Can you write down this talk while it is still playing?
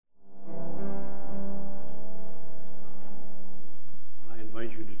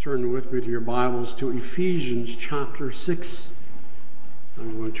Turn with me to your Bibles to Ephesians chapter 6.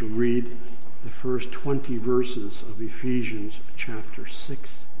 I'm going to read the first 20 verses of Ephesians chapter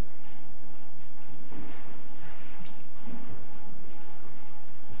 6.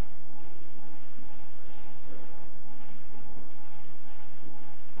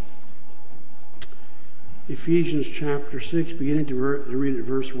 Ephesians chapter 6, beginning to read at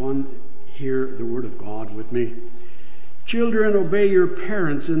verse 1, hear the word of God with me. Children, obey your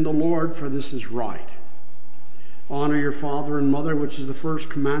parents in the Lord, for this is right. Honor your father and mother, which is the first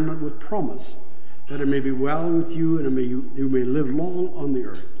commandment with promise, that it may be well with you and you may live long on the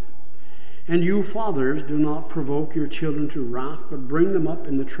earth. And you, fathers, do not provoke your children to wrath, but bring them up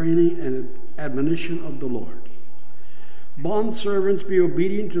in the training and admonition of the Lord. Bondservants, be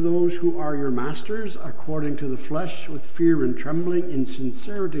obedient to those who are your masters, according to the flesh, with fear and trembling, in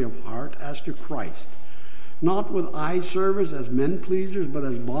sincerity of heart, as to Christ. Not with eye service as men pleasers, but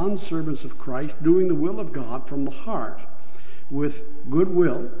as bondservants of Christ, doing the will of God from the heart, with good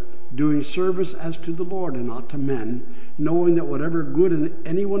will, doing service as to the Lord and not to men, knowing that whatever good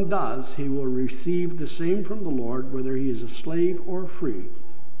anyone does, he will receive the same from the Lord, whether he is a slave or free.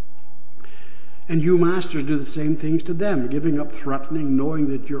 And you masters, do the same things to them, giving up threatening, knowing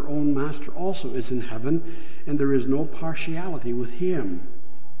that your own master also is in heaven, and there is no partiality with him.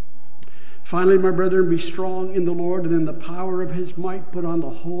 Finally, my brethren, be strong in the Lord and in the power of his might. Put on the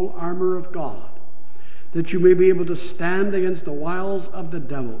whole armor of God, that you may be able to stand against the wiles of the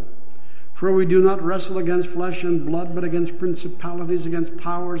devil. For we do not wrestle against flesh and blood, but against principalities, against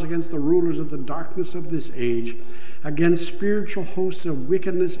powers, against the rulers of the darkness of this age, against spiritual hosts of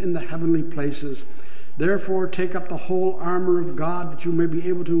wickedness in the heavenly places. Therefore, take up the whole armor of God, that you may be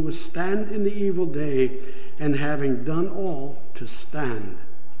able to withstand in the evil day, and having done all, to stand.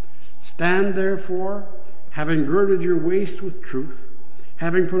 Stand therefore, having girded your waist with truth,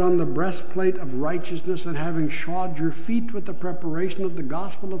 having put on the breastplate of righteousness, and having shod your feet with the preparation of the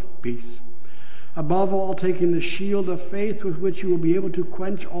gospel of peace. Above all, taking the shield of faith, with which you will be able to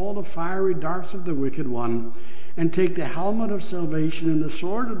quench all the fiery darts of the wicked one, and take the helmet of salvation and the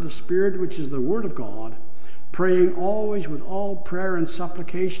sword of the Spirit, which is the word of God, praying always with all prayer and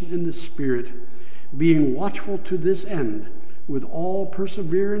supplication in the Spirit, being watchful to this end, with all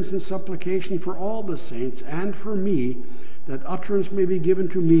perseverance and supplication for all the saints and for me, that utterance may be given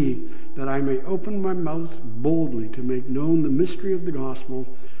to me, that I may open my mouth boldly to make known the mystery of the gospel,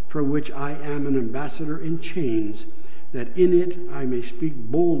 for which I am an ambassador in chains, that in it I may speak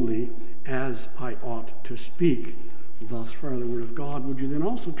boldly as I ought to speak. Thus far the word of God. Would you then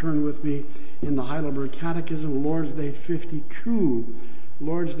also turn with me in the Heidelberg Catechism, Lord's Day 52.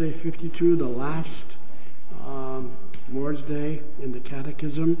 Lord's Day 52, the last Lord's Day in the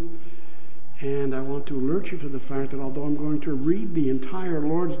Catechism. And I want to alert you to the fact that although I'm going to read the entire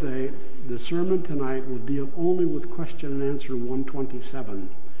Lord's Day, the sermon tonight will deal only with question and answer 127.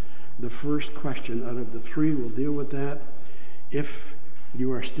 The first question out of the three will deal with that. If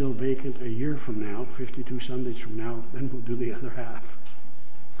you are still vacant a year from now, 52 Sundays from now, then we'll do the other half.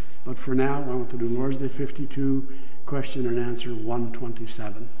 But for now, I want to do Lord's Day 52, question and answer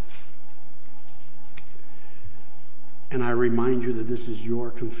 127. And I remind you that this is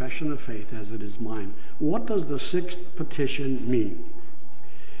your confession of faith as it is mine. What does the sixth petition mean?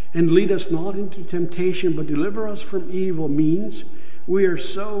 And lead us not into temptation, but deliver us from evil means we are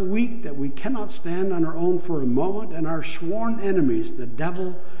so weak that we cannot stand on our own for a moment, and our sworn enemies, the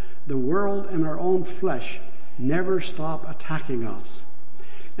devil, the world, and our own flesh, never stop attacking us.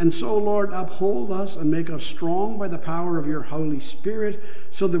 And so, Lord, uphold us and make us strong by the power of your Holy Spirit,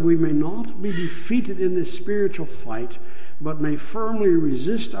 so that we may not be defeated in this spiritual fight, but may firmly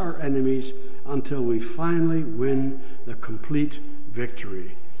resist our enemies until we finally win the complete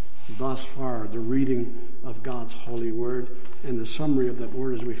victory. Thus far, the reading of God's holy word and the summary of that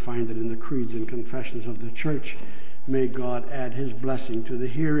word as we find it in the creeds and confessions of the church. May God add his blessing to the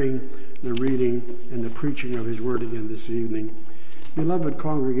hearing, the reading, and the preaching of his word again this evening. Beloved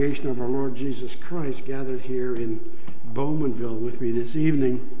congregation of our Lord Jesus Christ, gathered here in Bowmanville with me this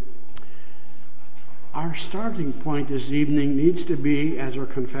evening, our starting point this evening needs to be, as our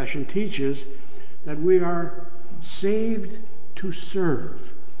confession teaches, that we are saved to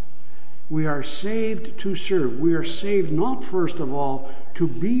serve. We are saved to serve. We are saved not, first of all, to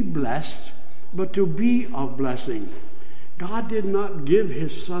be blessed, but to be of blessing. God did not give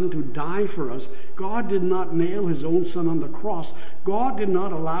his Son to die for us. God did not nail his own Son on the cross. God did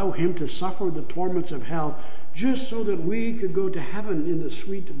not allow him to suffer the torments of hell just so that we could go to heaven in the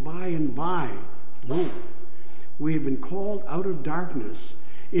sweet by and by. No. We have been called out of darkness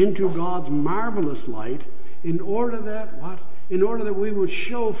into God's marvelous light, In order that what? In order that we would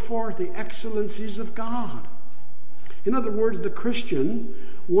show forth the excellencies of God. In other words, the Christian,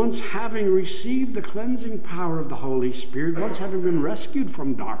 once having received the cleansing power of the Holy Spirit, once having been rescued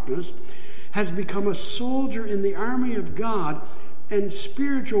from darkness, has become a soldier in the army of God, and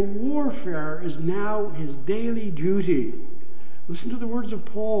spiritual warfare is now his daily duty. Listen to the words of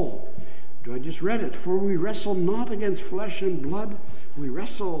Paul. I just read it. For we wrestle not against flesh and blood. We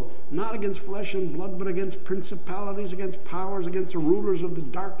wrestle not against flesh and blood, but against principalities, against powers, against the rulers of the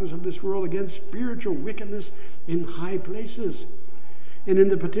darkness of this world, against spiritual wickedness in high places. And in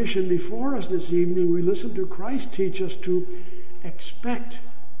the petition before us this evening, we listen to Christ teach us to expect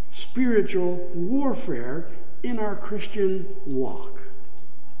spiritual warfare in our Christian walk.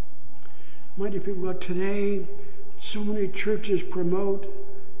 My dear people, today so many churches promote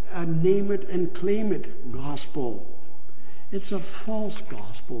a name it and claim it gospel. It's a false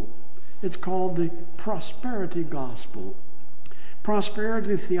gospel. It's called the prosperity gospel.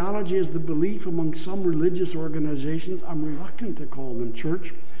 Prosperity theology is the belief among some religious organizations, I'm reluctant to call them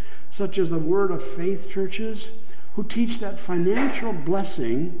church, such as the Word of Faith churches, who teach that financial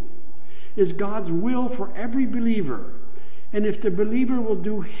blessing is God's will for every believer. And if the believer will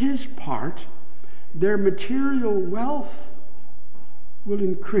do his part, their material wealth will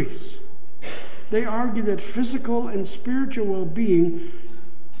increase. They argue that physical and spiritual well-being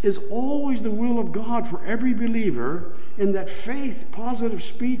is always the will of God for every believer, and that faith, positive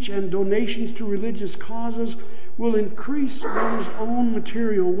speech, and donations to religious causes will increase one's own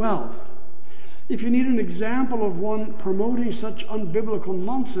material wealth. If you need an example of one promoting such unbiblical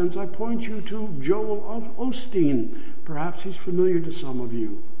nonsense, I point you to Joel Osteen. Perhaps he's familiar to some of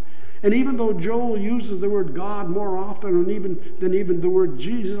you. And even though Joel uses the word God more often than even the word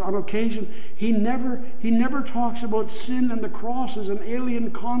Jesus on occasion, he never talks about sin and the cross as an alien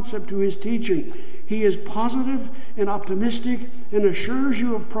concept to his teaching. He is positive and optimistic and assures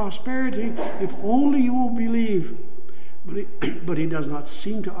you of prosperity if only you will believe. But he does not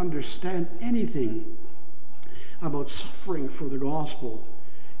seem to understand anything about suffering for the gospel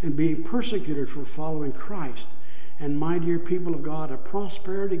and being persecuted for following Christ. And my dear people of God, a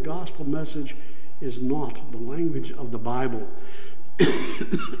prosperity gospel message is not the language of the Bible.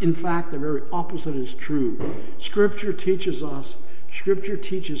 In fact, the very opposite is true. Scripture teaches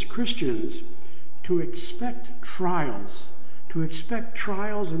Christians to expect trials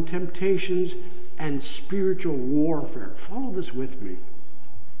and temptations and spiritual warfare. Follow this with me.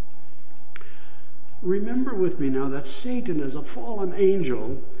 Remember with me now that Satan, as a fallen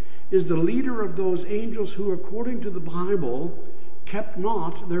angel, is the leader of those angels who, according to the Bible, kept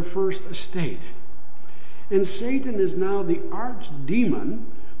not their first estate. And Satan is now the archdemon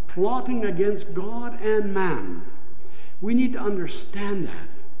plotting against God and man. We need to understand that.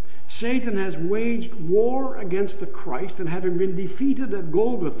 Satan has waged war against the Christ, and having been defeated at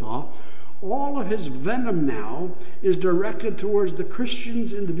Golgotha, all of his venom now is directed towards the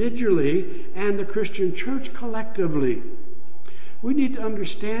Christians individually and the Christian church collectively. We need to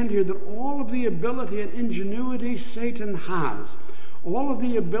understand here that all of the ability and ingenuity Satan has, all of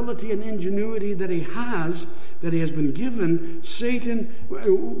the ability and ingenuity that he has been given, Satan,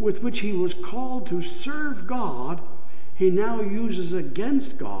 with which he was called to serve God, he now uses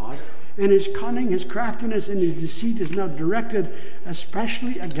against God, and his cunning, his craftiness, and his deceit is now directed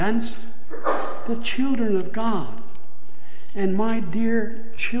especially against the children of God. And my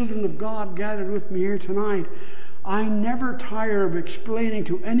dear children of God gathered with me here tonight, I never tire of explaining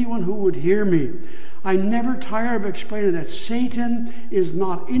to anyone who would hear me, I never tire of explaining that Satan is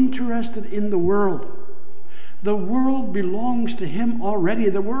not interested in the world. The world belongs to him already.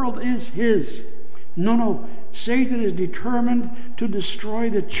 The world is his. No. Satan is determined to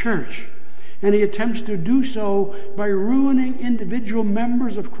destroy the church. And he attempts to do so by ruining individual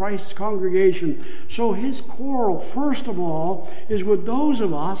members of Christ's congregation. So his quarrel, first of all, is with those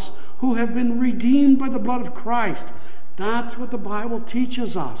of us who have been redeemed by the blood of Christ. That's what the Bible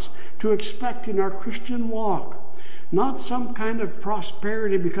teaches us to expect in our Christian walk. Not some kind of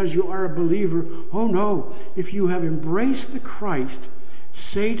prosperity because you are a believer. Oh no, if you have embraced the Christ,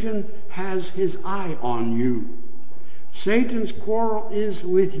 Satan has his eye on you. Satan's quarrel is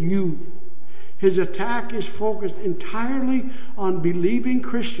with you. His attack is focused entirely on believing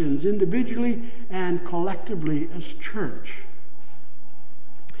Christians individually and collectively as church.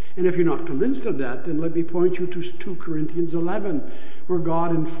 And if you're not convinced of that, then let me point you to 2 Corinthians 11, where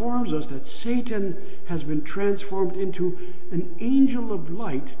God informs us that Satan has been transformed into an angel of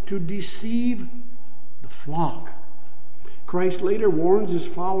light to deceive the flock. Christ later warns his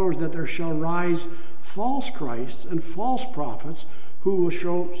followers that there shall rise false Christs and false prophets who will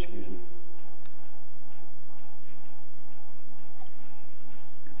show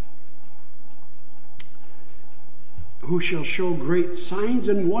who shall show great signs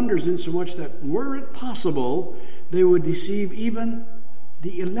and wonders, insomuch that, were it possible, they would deceive even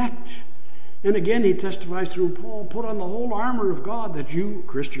the elect. And again, he testifies through Paul, put on the whole armor of God, that you,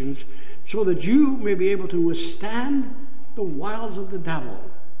 Christians, so that you may be able to withstand the wiles of the devil.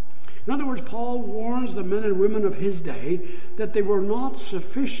 In other words, Paul warns the men and women of his day that they were not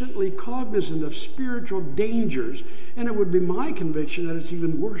sufficiently cognizant of spiritual dangers, and it would be my conviction that it's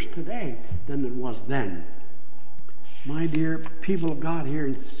even worse today than it was then. My dear people of God here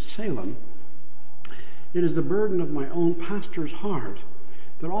in Salem, it is the burden of my own pastor's heart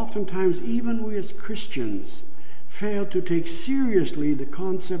that oftentimes even we as Christians fail to take seriously the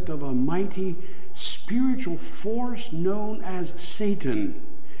concept of a mighty spiritual force known as Satan.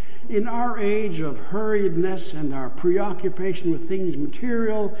 In our age of hurriedness and our preoccupation with things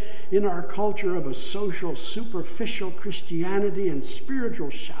material, in our culture of a social, superficial Christianity and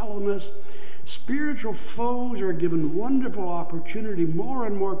spiritual shallowness, spiritual foes are given wonderful opportunity more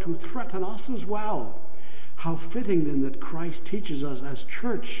and more to threaten us as well. How fitting then that Christ teaches us as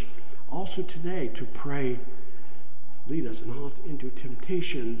church also today to pray, lead us not into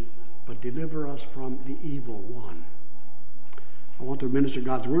temptation, but deliver us from the evil one. I want to minister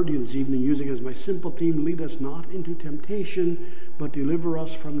God's word to you this evening using as my simple theme, lead us not into temptation, but deliver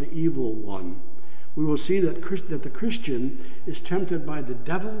us from the evil one. We will see that the Christian is tempted by the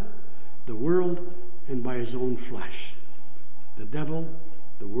devil, the world, and by his own flesh. The devil,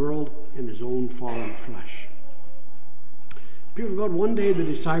 the world, and his own fallen flesh. People of God, one day the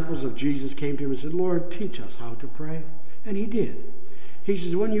disciples of Jesus came to him and said, Lord, teach us how to pray. And he did. He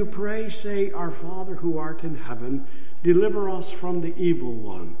says, when you pray, say, Our Father who art in heaven, deliver us from the evil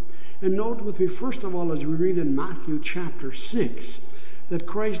one. And note with me, first of all, as we read in Matthew chapter 6, that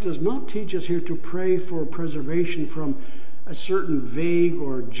Christ does not teach us here to pray for preservation from a certain vague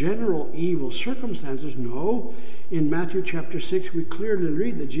or general evil circumstances. No, in Matthew chapter 6, we clearly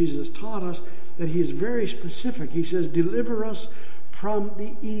read that Jesus taught us that he is very specific. He says, deliver us from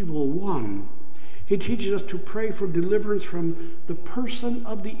the evil one. He teaches us to pray for deliverance from the person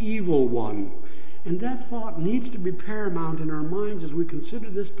of the evil one. And that thought needs to be paramount in our minds as we consider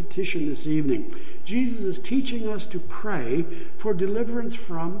this petition this evening. Jesus is teaching us to pray for deliverance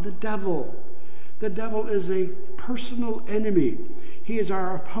from the devil. The devil is a personal enemy. He is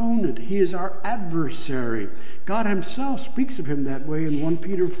our opponent. He is our adversary. God himself speaks of him that way in 1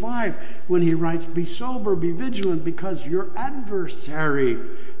 Peter 5 when he writes, be sober, be vigilant, because your adversary,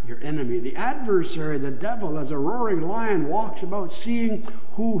 your enemy, the adversary, the devil, as a roaring lion, walks about seeing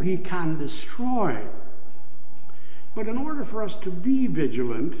who he can destroy. But in order for us to be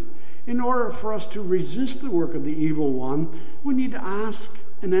vigilant, in order for us to resist the work of the evil one, we need to ask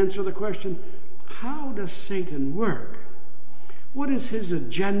and answer the question, how does Satan work? What is his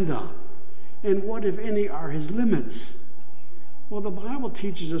agenda? And what, if any, are his limits? Well, the Bible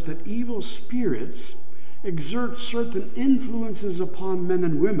teaches us that evil spirits exert certain influences upon men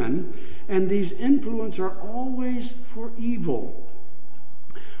and women, and these influences are always for evil.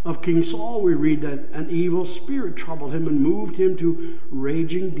 Of King Saul, we read that an evil spirit troubled him and moved him to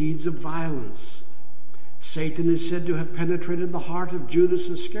raging deeds of violence. Satan is said to have penetrated the heart of Judas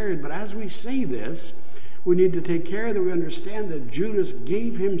Iscariot, but as we say this, we need to take care that we understand that Judas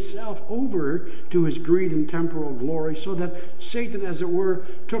gave himself over to his greed and temporal glory, so that Satan, as it were,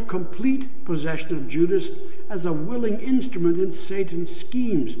 took complete possession of Judas as a willing instrument in Satan's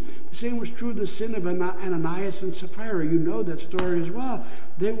schemes. The same was true of the sin of Ananias and Sapphira. You know that story as well.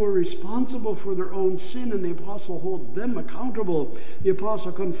 They were responsible for their own sin, and the apostle holds them accountable. The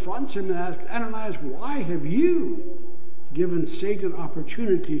apostle confronts him and asks, Ananias, why have you given Satan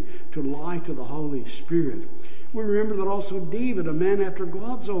opportunity to lie to the Holy Spirit? We remember that also David, a man after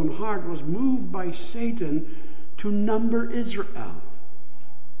God's own heart, was moved by Satan to number Israel.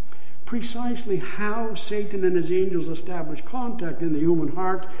 Precisely how Satan and his angels establish contact in the human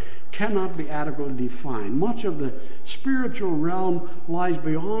heart cannot be adequately defined. Much of the spiritual realm lies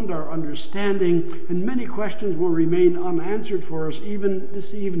beyond our understanding, and many questions will remain unanswered for us even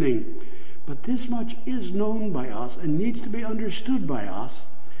this evening. But this much is known by us and needs to be understood by us.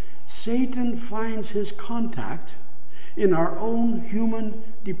 Satan finds his contact in our own human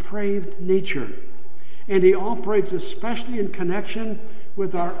depraved nature, and he operates especially in connection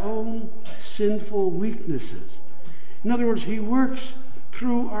with our own sinful weaknesses. In other words, he works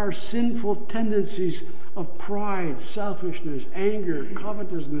through our sinful tendencies of pride, selfishness, anger,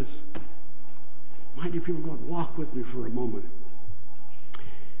 covetousness. My dear people, God, walk with me for a moment.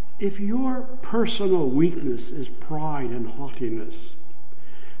 If your personal weakness is pride and haughtiness,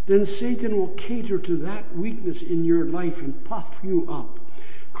 then Satan will cater to that weakness in your life and puff you up,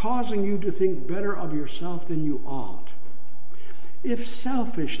 causing you to think better of yourself than you ought. If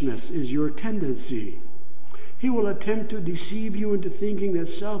selfishness is your tendency, he will attempt to deceive you into thinking that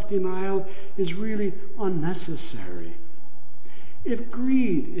self-denial is really unnecessary. If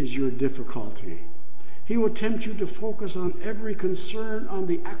greed is your difficulty, he will tempt you to focus on every concern on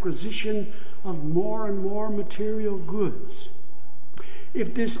the acquisition of more and more material goods.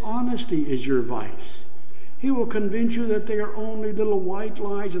 If dishonesty is your vice, he will convince you that they are only little white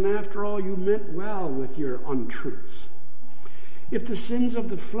lies, and after all, you meant well with your untruths. If the sins of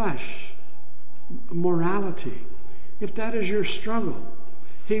the flesh, morality, if that is your struggle,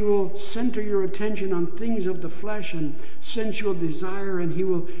 he will center your attention on things of the flesh and sensual desire, and he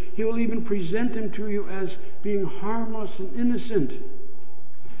will even present them to you as being harmless and innocent.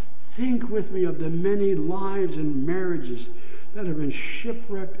 Think with me of the many lives and marriages that have been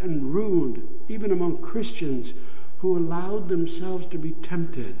shipwrecked and ruined, even among Christians who allowed themselves to be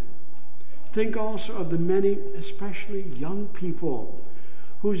tempted. Think also of the many, especially young people,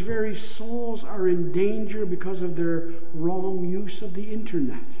 whose very souls are in danger because of their wrong use of the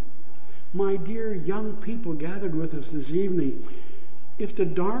internet. My dear young people gathered with us this evening, if the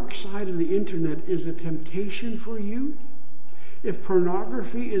dark side of the internet is a temptation for you, if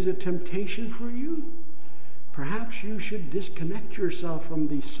pornography is a temptation for you, perhaps you should disconnect yourself from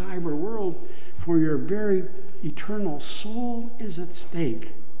the cyber world, for your very eternal soul is at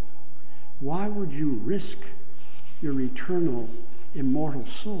stake. Why would you risk your eternal, immortal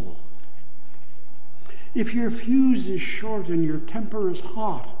soul? If your fuse is short and your temper is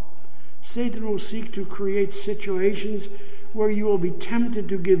hot, Satan will seek to create situations where you will be tempted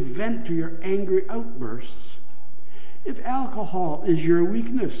to give vent to your angry outbursts. If alcohol is your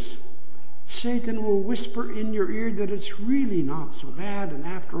weakness, Satan will whisper in your ear that it's really not so bad, and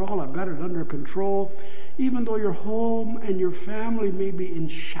after all, I've got it under control, even though your home and your family may be in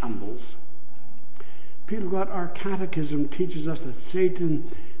shambles. People of God, our catechism teaches us that Satan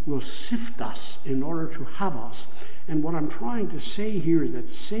will sift us in order to have us. And what I'm trying to say here is that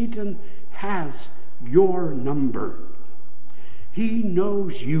Satan has your number. He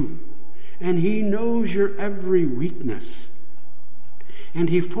knows you, and he knows your every weakness. And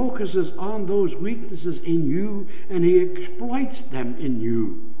he focuses on those weaknesses in you, and he exploits them in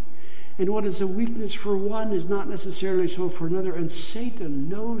you. And what is a weakness for one is not necessarily so for another, and Satan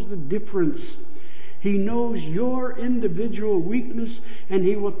knows the difference. He knows your individual weakness, and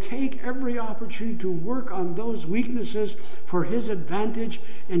he will take every opportunity to work on those weaknesses for his advantage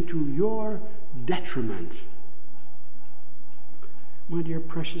and to your detriment. My dear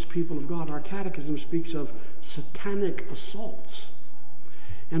precious people of God, our catechism speaks of satanic assaults.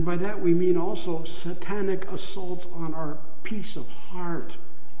 And by that we mean also satanic assaults on our peace of heart.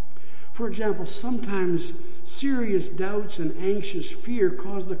 For example, sometimes serious doubts and anxious fear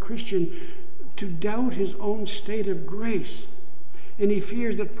cause the Christian to doubt his own state of grace. And he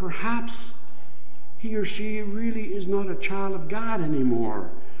fears that perhaps he or she really is not a child of God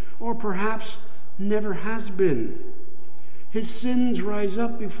anymore, or perhaps never has been. His sins rise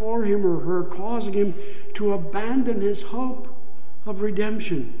up before him or her, causing him to abandon his hope of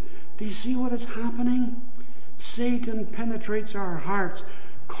redemption. Do you see what is happening? Satan penetrates our hearts,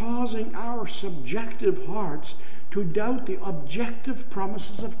 causing our subjective hearts to doubt the objective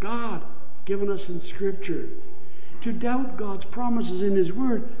promises of God given us in Scripture. To doubt God's promises in His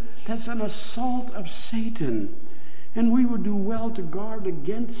Word, that's an assault of Satan. And we would do well to guard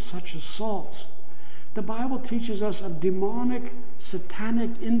against such assaults. The Bible teaches us of demonic,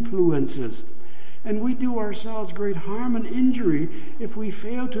 satanic influences. And we do ourselves great harm and injury if we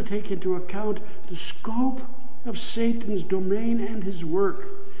fail to take into account the scope of Satan's domain and his work.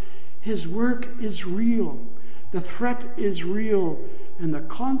 His work is real. The threat is real. And the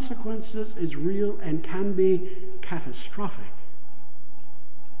consequences is real and can be catastrophic.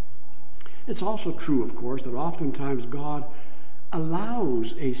 It's also true, of course, that oftentimes God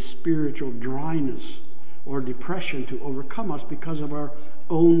allows a spiritual dryness or depression to overcome us because of our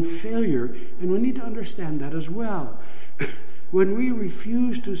own failure, and we need to understand that as well. When we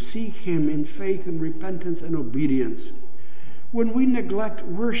refuse to seek Him in faith and repentance and obedience, when we neglect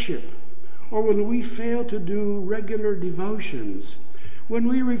worship, or when we fail to do regular devotions, when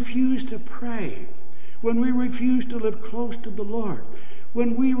we refuse to pray, when we refuse to live close to the Lord,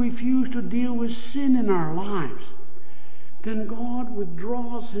 when we refuse to deal with sin in our lives, then God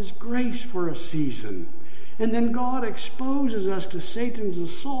withdraws His grace for a season. And then God exposes us to Satan's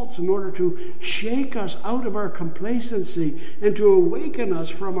assaults in order to shake us out of our complacency and to awaken us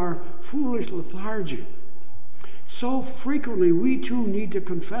from our foolish lethargy. So frequently we too need to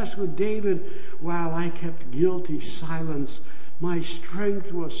confess with David, while I kept guilty silence, my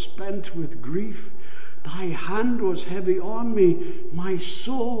strength was spent with grief. Thy hand was heavy on me. My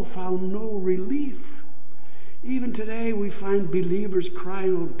soul found no relief. Even today we find believers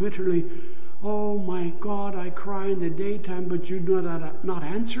crying out bitterly, oh my God, I cry in the daytime, but you do not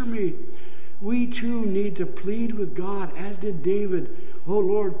answer me. We too need to plead with God, as did David. O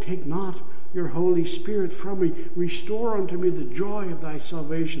Lord, take not your Holy Spirit from me. Restore unto me the joy of thy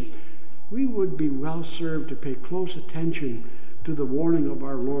salvation. We would be well served to pay close attention to the warning of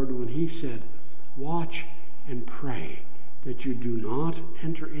our Lord when he said, watch and pray that you do not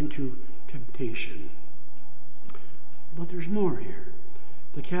enter into temptation. But there's more here.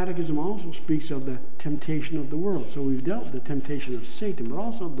 The Catechism also speaks of the temptation of the world. So we've dealt with the temptation of Satan, but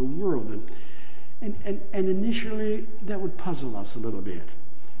also of the world. And initially, that would puzzle us a little bit.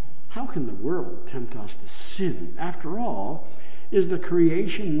 How can the world tempt us to sin? After all, is the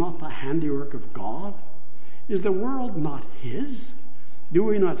creation not the handiwork of God? Is the world not his? Do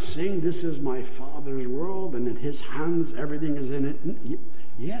we not sing, this is my Father's world, and in his hands everything is in it?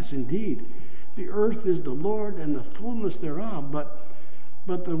 Yes, indeed. The earth is the Lord and the fullness thereof,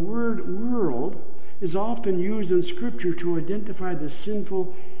 but the word world is often used in Scripture to identify the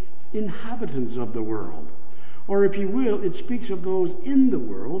sinful inhabitants of the world. Or if you will, it speaks of those in the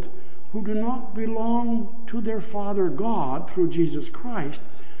world who do not belong to their Father God through Jesus Christ,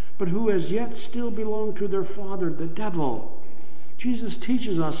 but who as yet still belong to their father, the devil. Jesus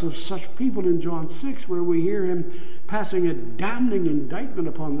teaches us of such people in John 6, where we hear him passing a damning indictment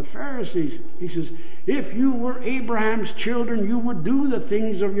upon the Pharisees. He says, if you were Abraham's children, you would do the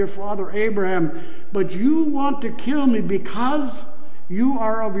things of your father Abraham, but you want to kill me because you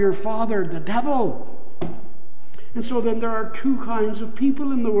are of your father, the devil. And so then there are two kinds of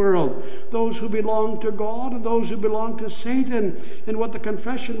people in the world, those who belong to God and those who belong to Satan. And what the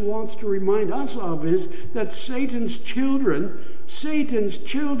confession wants to remind us of is that Satan's children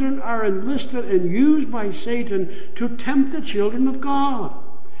are enlisted and used by Satan to tempt the children of God.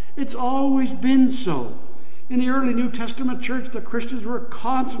 It's always been so. In the early New Testament church, the Christians were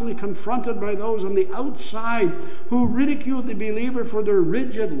constantly confronted by those on the outside who ridiculed the believer for their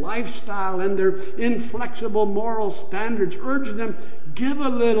rigid lifestyle and their inflexible moral standards, urging them, give a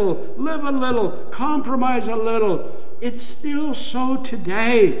little, live a little, compromise a little. It's still so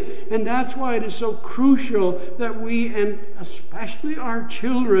today, and that's why it is so crucial that we, and especially our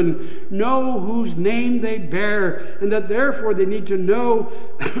children, know whose name they bear, and that therefore they need to know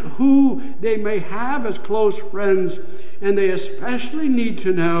who they may have as close friends, and they especially need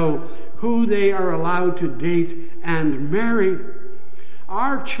to know who they are allowed to date and marry.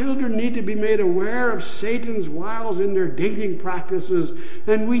 Our children need to be made aware of Satan's wiles in their dating practices,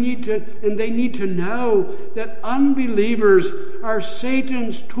 and they need to know that unbelievers are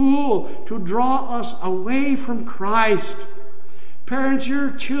Satan's tool to draw us away from Christ. Parents,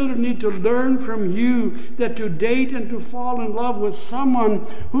 your children need to learn from you that to date and to fall in love with someone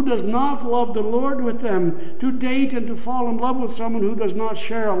who does not love the Lord with them, to date and to fall in love with someone who does not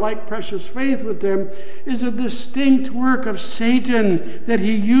share a like precious faith with them, is a distinct work of Satan that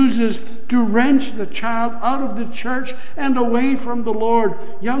he uses to wrench the child out of the church and away from the Lord.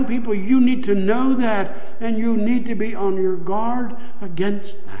 Young people, you need to know that, and you need to be on your guard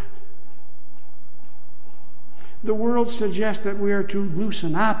against that. The world suggests that we are to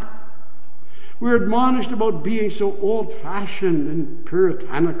loosen up. We're admonished about being so old-fashioned and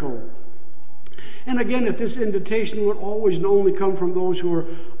puritanical. And again, if this invitation would always and only come from those who are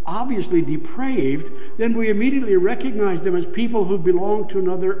obviously depraved, then we immediately recognize them as people who belong to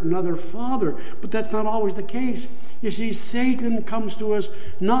another father. But that's not always the case. You see, Satan comes to us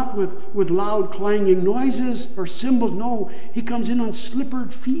not with loud clanging noises or cymbals. No, he comes in on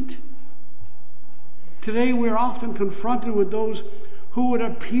slippered feet. Today we're often confronted with those who would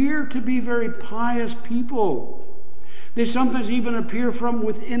appear to be very pious people. They sometimes even appear from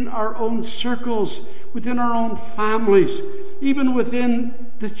within our own circles, within our own families, even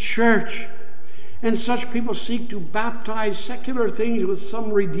within the church. And such people seek to baptize secular things with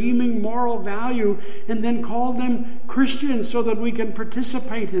some redeeming moral value and then call them Christians so that we can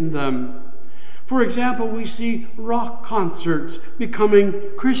participate in them. For example, we see rock concerts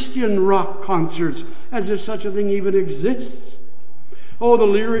becoming Christian rock concerts, as if such a thing even exists. Oh, the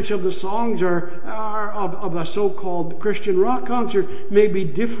lyrics of the songs of a so-called Christian rock concert may be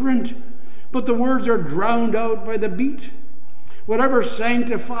different, but the words are drowned out by the beat. Whatever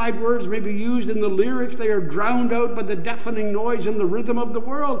sanctified words may be used in the lyrics, they are drowned out by the deafening noise and the rhythm of the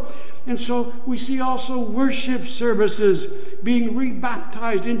world. And so we see also worship services being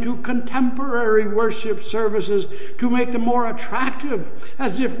rebaptized into contemporary worship services to make them more attractive,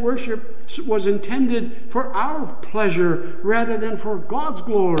 as if worship was intended for our pleasure rather than for God's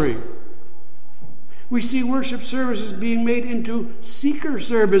glory. We see worship services being made into seeker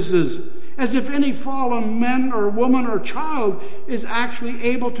services, as if any fallen man or woman or child is actually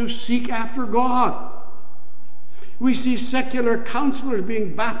able to seek after God. We see secular counselors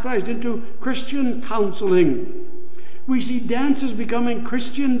being baptized into Christian counseling. We see dances becoming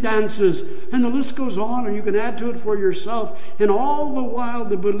Christian dances, and the list goes on, and you can add to it for yourself. And all the while,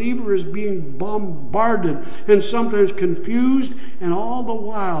 the believer is being bombarded and sometimes confused, and all the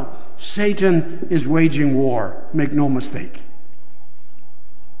while, Satan is waging war. Make no mistake.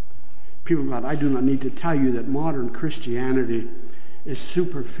 People of God, I do not need to tell you that modern Christianity is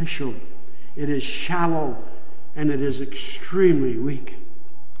superficial, it is shallow, and it is extremely weak.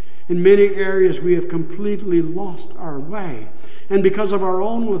 In many areas, we have completely lost our way. And because of our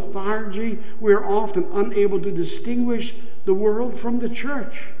own lethargy, we are often unable to distinguish the world from the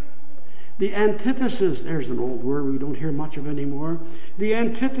church. The antithesis, there's an old word we don't hear much of anymore. The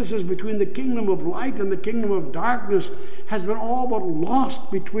antithesis between the kingdom of light and the kingdom of darkness has been all but lost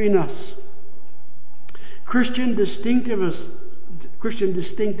between us. Christian distinctiveness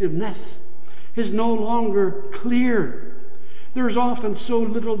is no longer clear. There's often so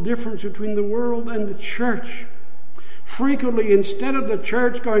little difference between the world and the church. Frequently, instead of the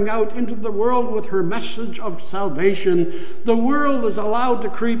church going out into the world with her message of salvation, the world is allowed to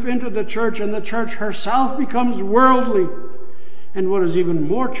creep into the church, and the church herself becomes worldly. And what is even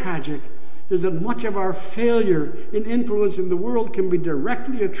more tragic is that much of our failure in influencing the world can be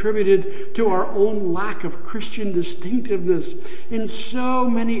directly attributed to our own lack of Christian distinctiveness. In so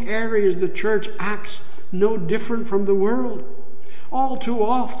many areas, the church acts no different from the world. All too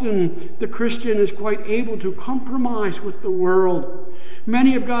often, the Christian is quite able to compromise with the world.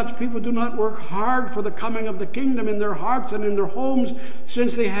 Many of God's people do not work hard for the coming of the kingdom in their hearts and in their homes,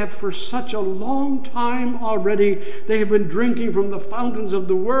 since they have for such a long time already. They have been drinking from the fountains of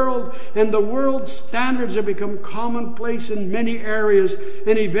the world, and the world's standards have become commonplace in many areas,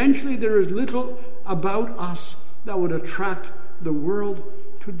 and eventually there is little about us that would attract the world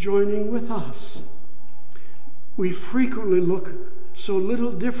to joining with us. We frequently look so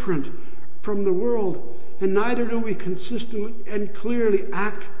little different from the world, and neither do we consistently and clearly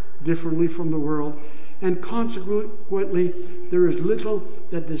act differently from the world, and consequently there is little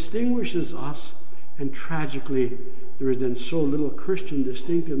that distinguishes us, and tragically there is then so little Christian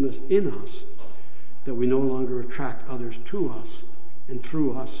distinctiveness in us that we no longer attract others to us and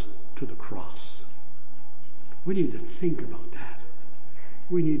through us to the cross. We need to think about that.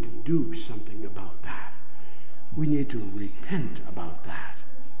 We need to do something about that. We need to repent about that.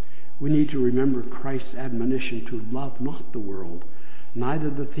 We need to remember Christ's admonition to love not the world, neither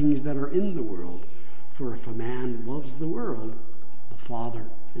the things that are in the world. For if a man loves the world, the Father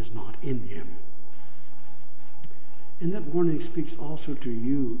is not in him. And that warning speaks also to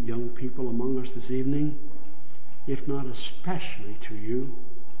you, young people among us this evening, if not especially to you.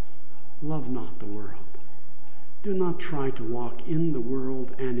 Love not the world. Do not try to walk in the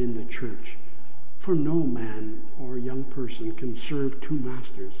world and in the church. For no man or young person can serve two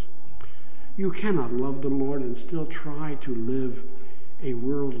masters. You cannot love the Lord and still try to live a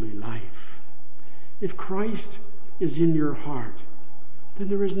worldly life. If Christ is in your heart, then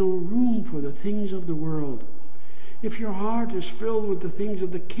there is no room for the things of the world. If your heart is filled with the things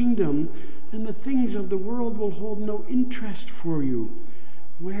of the kingdom, then the things of the world will hold no interest for you.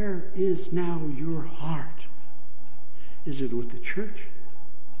 Where is now your heart? Is it with the church?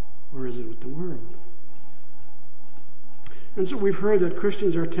 Or is it with the world? And so we've heard that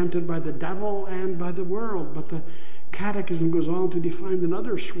Christians are tempted by the devil and by the world, but the Catechism goes on to define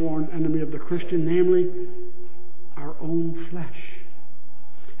another sworn enemy of the Christian, namely our own flesh.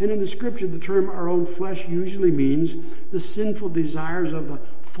 And in the Scripture, the term our own flesh usually means the sinful desires of the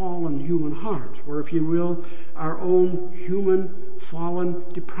fallen human heart, or if you will, our own human fallen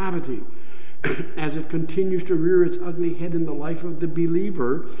depravity, as it continues to rear its ugly head in the life of the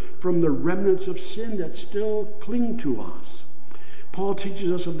believer from the remnants of sin that still cling to us. Paul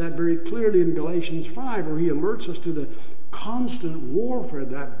teaches us of that very clearly in Galatians 5, where he alerts us to the constant warfare,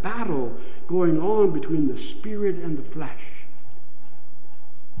 that battle going on between the spirit and the flesh.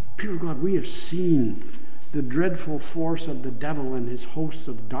 People of God, we have seen the dreadful force of the devil and his hosts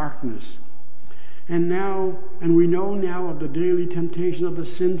of darkness. And we know now of the daily temptation of the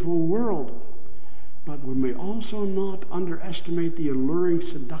sinful world. But we may also not underestimate the alluring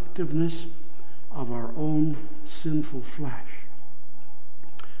seductiveness of our own sinful flesh.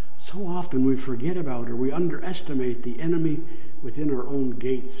 So often we forget about or we underestimate the enemy within our own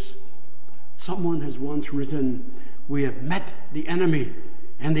gates. Someone has once written, "We have met the enemy,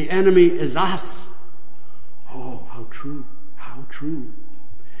 and the enemy is us." Oh, how true, how true.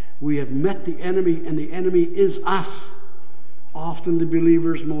 We have met the enemy, and the enemy is us. Often the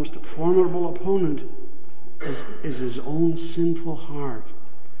believer's most formidable opponent is his own sinful heart.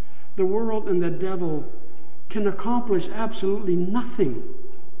 The world and the devil can accomplish absolutely nothing.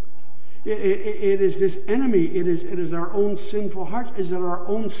 It is this enemy, it is our own sinful hearts, it is our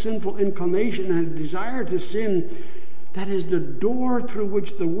own sinful inclination and desire to sin that is the door through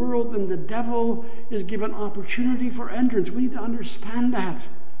which the world and the devil is given opportunity for entrance. We need to understand that.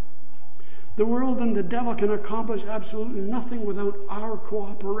 The world and the devil can accomplish absolutely nothing without our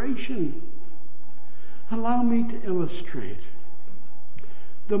cooperation. Allow me to illustrate.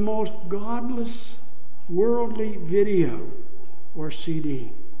 The most godless, worldly video or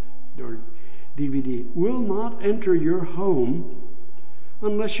CD or DVD will not enter your home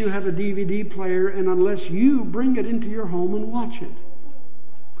unless you have a DVD player and unless you bring it into your home and watch it.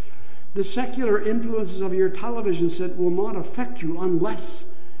 The secular influences of your television set will not affect you unless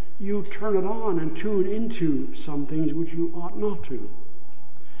you turn it on and tune into some things which you ought not to.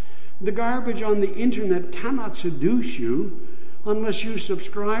 The garbage on the internet cannot seduce you unless you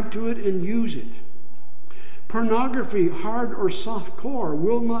subscribe to it and use it. Pornography, hard or soft core,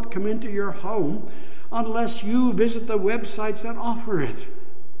 will not come into your home unless you visit the websites that offer it.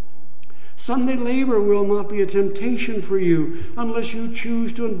 Sunday labor will not be a temptation for you unless you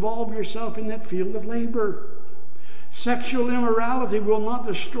choose to involve yourself in that field of labor. Sexual immorality will not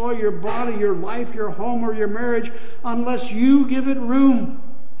destroy your body, your life, your home, or your marriage unless you give it room.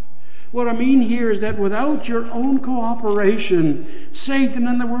 What I mean here is that without your own cooperation, Satan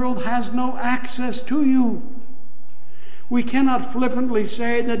and the world has no access to you. We cannot flippantly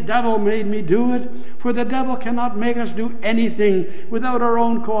say, the devil made me do it, for the devil cannot make us do anything without our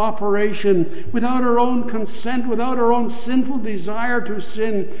own cooperation, without our own consent, without our own sinful desire to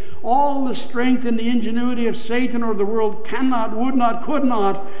sin. All the strength and the ingenuity of Satan or the world cannot, would not, could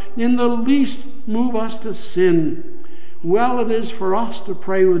not, in the least move us to sin. Well, it is for us to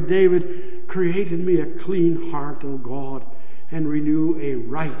pray with David, create in me a clean heart, O God, and renew a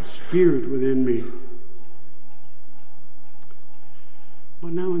right spirit within me.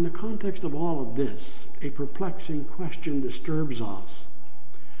 But now, in the context of all of this, a perplexing question disturbs us.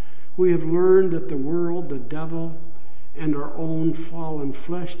 We have learned that the world, the devil, and our own fallen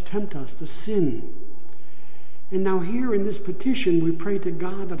flesh tempt us to sin. And now here in this petition, we pray to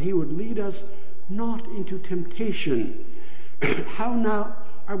God that He would lead us not into temptation. How now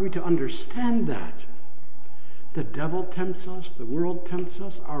are we to understand that? The devil tempts us, the world tempts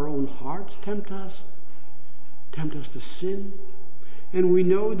us, our own hearts tempt us to sin. And we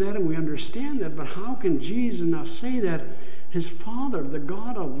know that and we understand that, but how can Jesus now say that His Father, the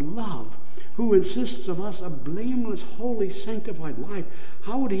God of love, who insists of us a blameless, holy, sanctified life,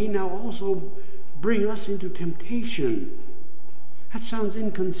 how would He now also bring us into temptation? That sounds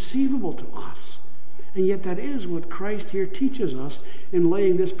inconceivable to us. And yet that is what Christ here teaches us in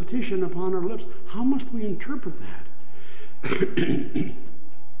laying this petition upon our lips. How must we interpret that?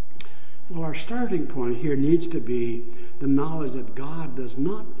 Well, our starting point here needs to be the knowledge that God does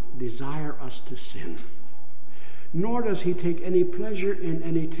not desire us to sin, nor does He take any pleasure in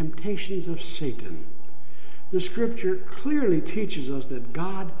any temptations of Satan. The Scripture clearly teaches us that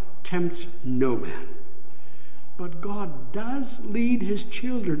God tempts no man. But God does lead His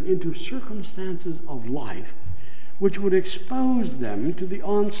children into circumstances of life which would expose them to the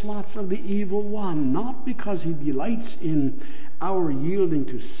onslaughts of the evil one, not because He delights in our yielding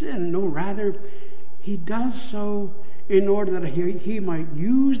to sin. No, rather, He does so in order that He might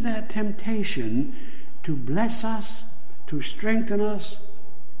use that temptation to bless us, to strengthen us,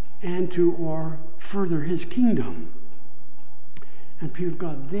 and to further His kingdom. And people of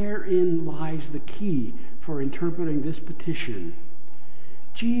God, therein lies the key for interpreting this petition.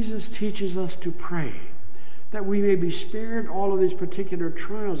 Jesus teaches us to pray that we may be spared all of these particular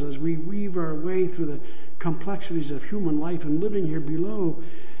trials as we weave our way through the complexities of human life and living here below.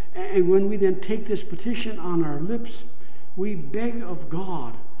 And when we then take this petition on our lips, we beg of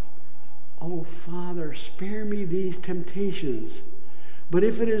God, "Oh, Father, spare me these temptations. But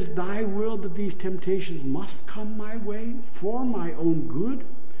if it is Thy will that these temptations must come my way for my own good,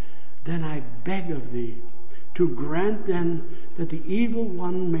 then I beg of Thee to grant then that the evil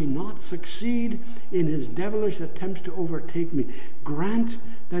one may not succeed in his devilish attempts to overtake me. Grant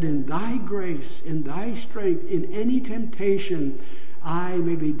that in Thy grace, in Thy strength, in any temptation, I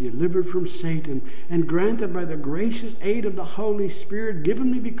may be delivered from Satan, and grant that by the gracious aid of the Holy Spirit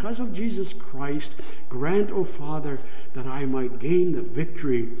given me because of Jesus Christ, grant, O Father, that I might gain the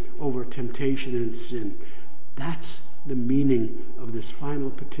victory over temptation and sin." That's the meaning of this final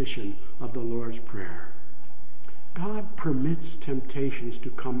petition of the Lord's Prayer. God permits temptations to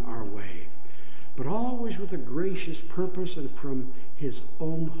come our way, but always with a gracious purpose and from his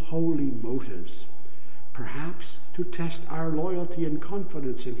own holy motives. Perhaps to test our loyalty and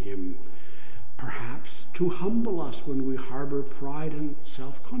confidence in him. Perhaps to humble us when we harbor pride and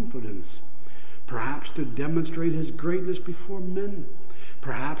self-confidence. Perhaps to demonstrate his greatness before men.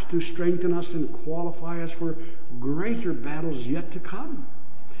 Perhaps to strengthen us and qualify us for greater battles yet to come.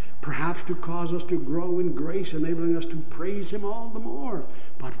 Perhaps to cause us to grow in grace, enabling us to praise him all the more.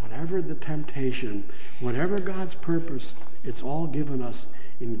 But whatever the temptation, whatever God's purpose, it's all given us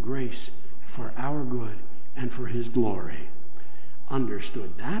in grace for our good and for his glory.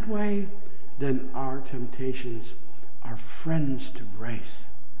 Understood that way, then our temptations are friends to grace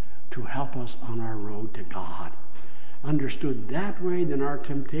to help us on our road to God. Understood that way, then our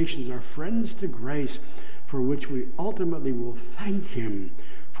temptations are friends to grace for which we ultimately will thank him,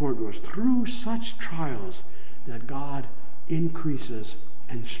 for it was through such trials that God increases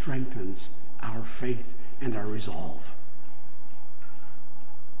and strengthens our faith and our resolve.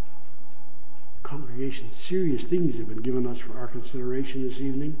 Congregation, serious things have been given us for our consideration this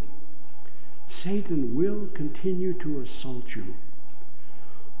evening. Satan will continue to assault you.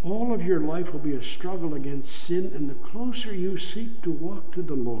 All of your life will be a struggle against sin, and the closer you seek to walk to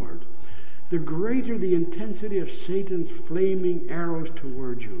the Lord, the greater the intensity of Satan's flaming arrows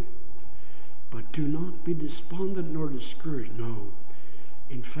toward you. But do not be despondent nor discouraged. No.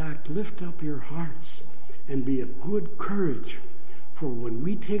 In fact, lift up your hearts and be of good courage. For when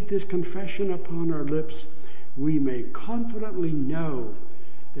we take this confession upon our lips, we may confidently know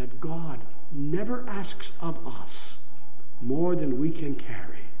that God never asks of us more than we can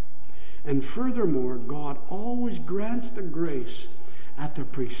carry. And furthermore, God always grants the grace at the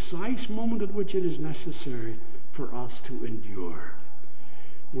precise moment at which it is necessary for us to endure.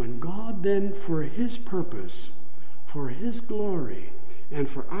 When God then, for his purpose, for his glory, and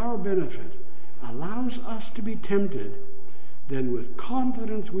for our benefit, allows us to be tempted, then with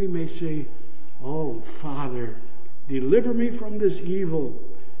confidence we may say, "Oh, Father, deliver me from this evil,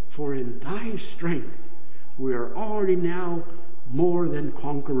 for in thy strength we are already now more than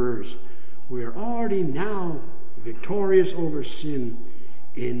conquerors. We are already now victorious over sin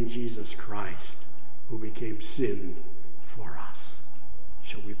in Jesus Christ, who became sin for us."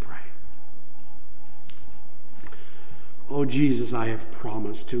 Shall we pray? Oh Jesus, I have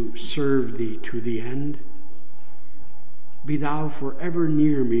promised to serve thee to the end. Be thou forever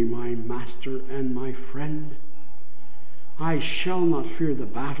near me, my master and my friend. I shall not fear the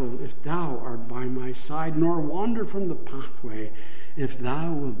battle if thou art by my side, nor wander from the pathway if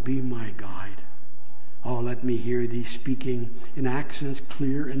thou wilt be my guide. Oh, let me hear thee speaking in accents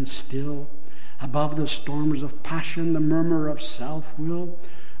clear and still, above the storms of passion, the murmur of self-will.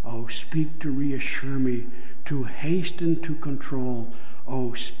 Oh, speak to reassure me, to hasten to control.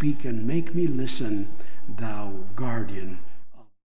 Oh, speak and make me listen, thou guardian